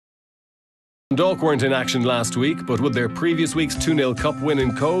Dundalk weren't in action last week, but would their previous week's 2-0 cup win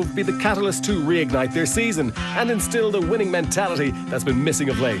in Cove be the catalyst to reignite their season and instill the winning mentality that's been missing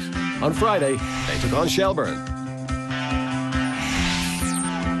of late? On Friday, they took on Shelbourne.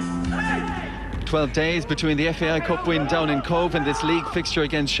 12 days between the FAI Cup win down in Cove and this league fixture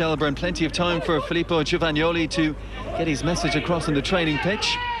against Shelbourne. Plenty of time for Filippo Giovagnoli to get his message across on the training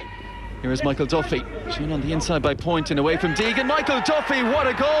pitch. Here is Michael Duffy, shown on the inside by Point and away from Deegan. Michael Duffy, what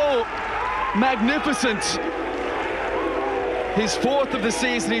a goal! Magnificent! His fourth of the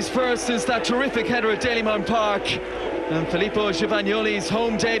season, his first since that terrific header at Dalymount Park. And Filippo Giovagnoli's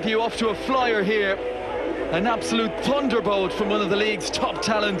home debut off to a flyer here. An absolute thunderbolt from one of the league's top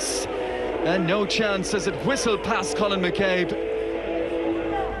talents. And no chance as it whistled past Colin McCabe.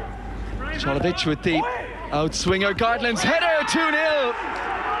 Cholovic with the outswinger. Gartland's header, 2-0.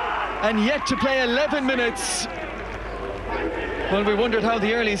 And yet to play 11 minutes. Well, we wondered how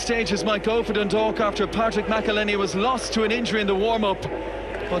the early stages might go for Dundalk after Patrick McElhenney was lost to an injury in the warm-up.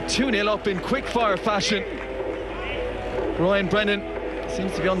 But 2-0 up in quick-fire fashion. Brian Brennan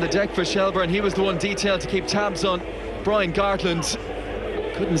seems to be on the deck for Shelbourne. He was the one detailed to keep tabs on Brian Gartland.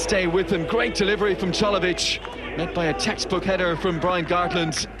 Couldn't stay with him. Great delivery from Cholovic, met by a textbook header from Brian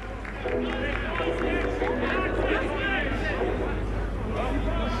Gartland.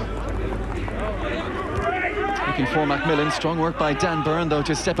 Looking for Macmillan. Strong work by Dan Byrne, though,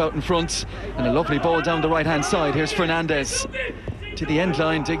 to step out in front. And a lovely ball down the right-hand side. Here's Fernandez to the end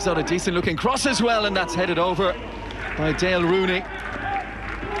line. Digs out a decent-looking cross as well, and that's headed over by Dale Rooney.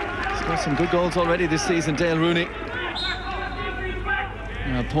 He's got some good goals already this season, Dale Rooney.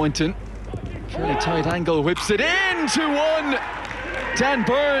 Now Poynton, fairly tight angle, whips it in, 2-1. Dan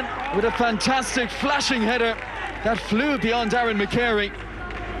Byrne with a fantastic flashing header that flew beyond Aaron McCary.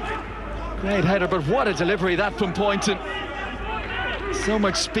 Great header, but what a delivery that from Poynton. So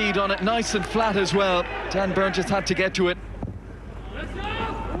much speed on it, nice and flat as well. Dan Byrne just had to get to it.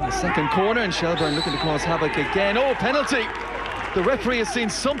 The second corner, and Shelbourne looking to cause havoc again. Oh, penalty! The referee has seen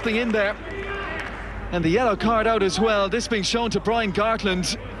something in there. And the yellow card out as well. This being shown to Brian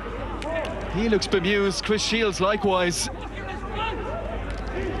Gartland. He looks bemused. Chris Shields likewise.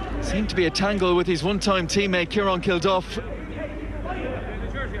 Seemed to be a tangle with his one-time teammate Kieran Kilduff.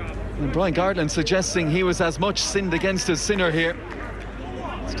 And Brian Gartland suggesting he was as much sinned against as sinner here.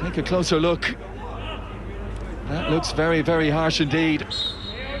 Let's take a closer look. That looks very, very harsh indeed.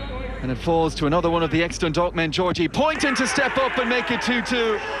 And it falls to another one of the ex-Dundalk men, Georgie Poynton, to step up and make it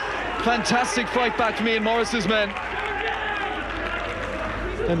 2-2. Fantastic fight back from Ian Morris's men.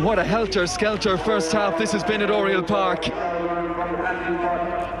 And what a helter-skelter first half this has been at Oriel Park.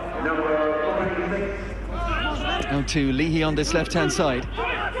 Now to Leahy on this left-hand side.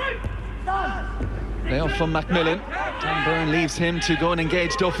 Play off from Macmillan. Dan Byrne leaves him to go and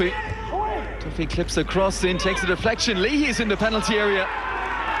engage Duffy. Duffy clips a cross in, takes a deflection. Leahy's in the penalty area.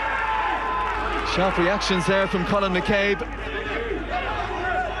 Sharp reactions there from Colin McCabe.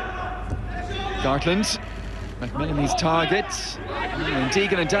 Gartland, Macmillan his target. And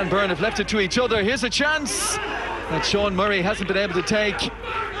Deegan and Dan Byrne have left it to each other. Here's a chance that Sean Murray hasn't been able to take.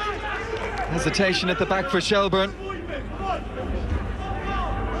 Hesitation at the back for Shelbourne.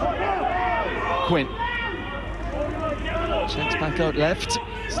 Quinn checks back out left.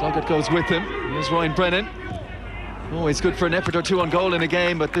 Sloggett goes with him. Here's Ryan Brennan. Always good for an effort or two on goal in a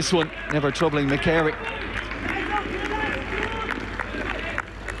game, but this one never troubling McCary.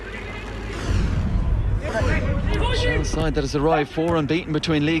 Shell side that has arrived 4 unbeaten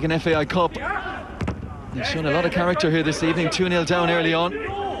between League and FAI Cup. They've shown a lot of character here this evening. 2-0 down early on,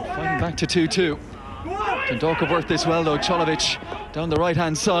 fighting back to 2-2. Dundalk have worked this well though. Cholovic down the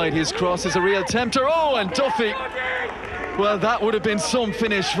right-hand side. His cross is a real tempter. Oh, and Duffy. Well, that would have been some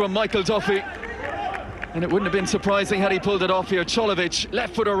finish from Michael Duffy. And it wouldn't have been surprising had he pulled it off here. Cholovic,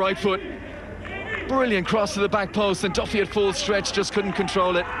 left foot or right foot. Brilliant cross to the back post, and Duffy at full stretch just couldn't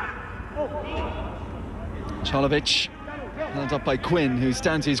control it. Cholovic held up by Quinn, who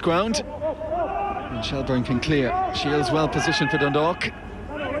stands his ground. And Shelbourne can clear. Shields well positioned for Dundalk.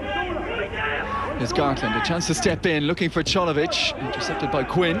 Here's Gartland, a chance to step in, looking for Cholovic. Intercepted by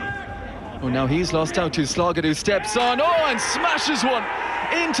Quinn. Oh, now he's lost out to Sloggett, who steps on. Oh, and smashes one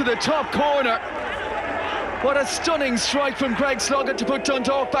into the top corner. What a stunning strike from Greg Sloggett to put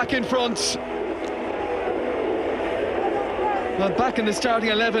Dundalk back in front. Well, back in the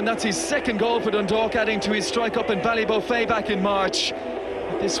starting 11, that's his second goal for Dundalk, adding to his strike up in Ballyboffey back in March.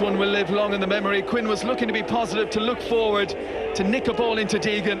 But this one will live long in the memory. Quinn was looking to be positive, to look forward, to nick a ball into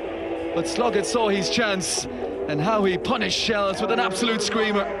Deegan. But Sloggett saw his chance, and how he punished Shells with an absolute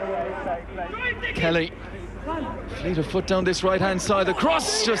screamer. Kelly Fleet of foot down this right-hand side. The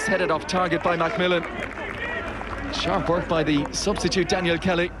cross just headed off target by Macmillan. Sharp work by the substitute Daniel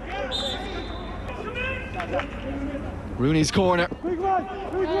Kelly. Rooney's corner.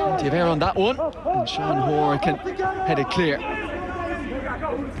 Plenty of air on that one. And Sean Hoare can head it clear.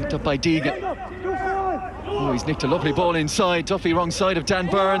 Picked up by Deegan. Oh, he's nicked a lovely ball inside. Duffy wrong side of Dan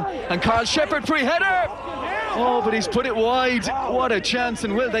Byrne. And Carl Shepherd free header. Oh, but he's put it wide. What a chance,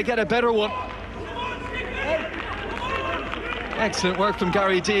 and will they get a better one? Excellent work from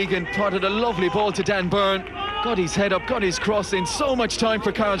Gary Deegan. Prodded a lovely ball to Dan Byrne. Got his head up, got his cross in. So much time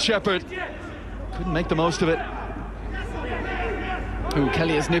for Carl Shepherd. Couldn't make the most of it. Ooh,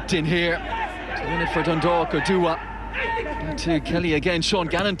 Kelly has nipped in here to win it for Dundalk, or Dua. Back to Kelly again. Sean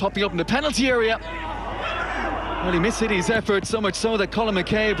Gannon popping up in the penalty area. Well, he mishit his effort, so much so that Colin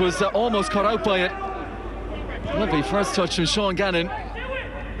McCabe was almost caught out by it. Lovely first touch from Sean Gannon.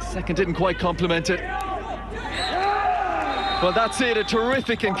 Second didn't quite complement it. Well, that's it, a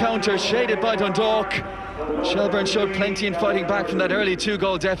terrific encounter, shaded by Dundalk. Shelbourne showed plenty in fighting back from that early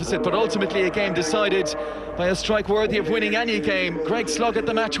 2-goal deficit, but ultimately a game decided by a strike worthy of winning any game. Greg Sloggett,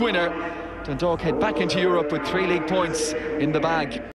 the match winner. Dundalk head back into Europe with 3 league points in the bag.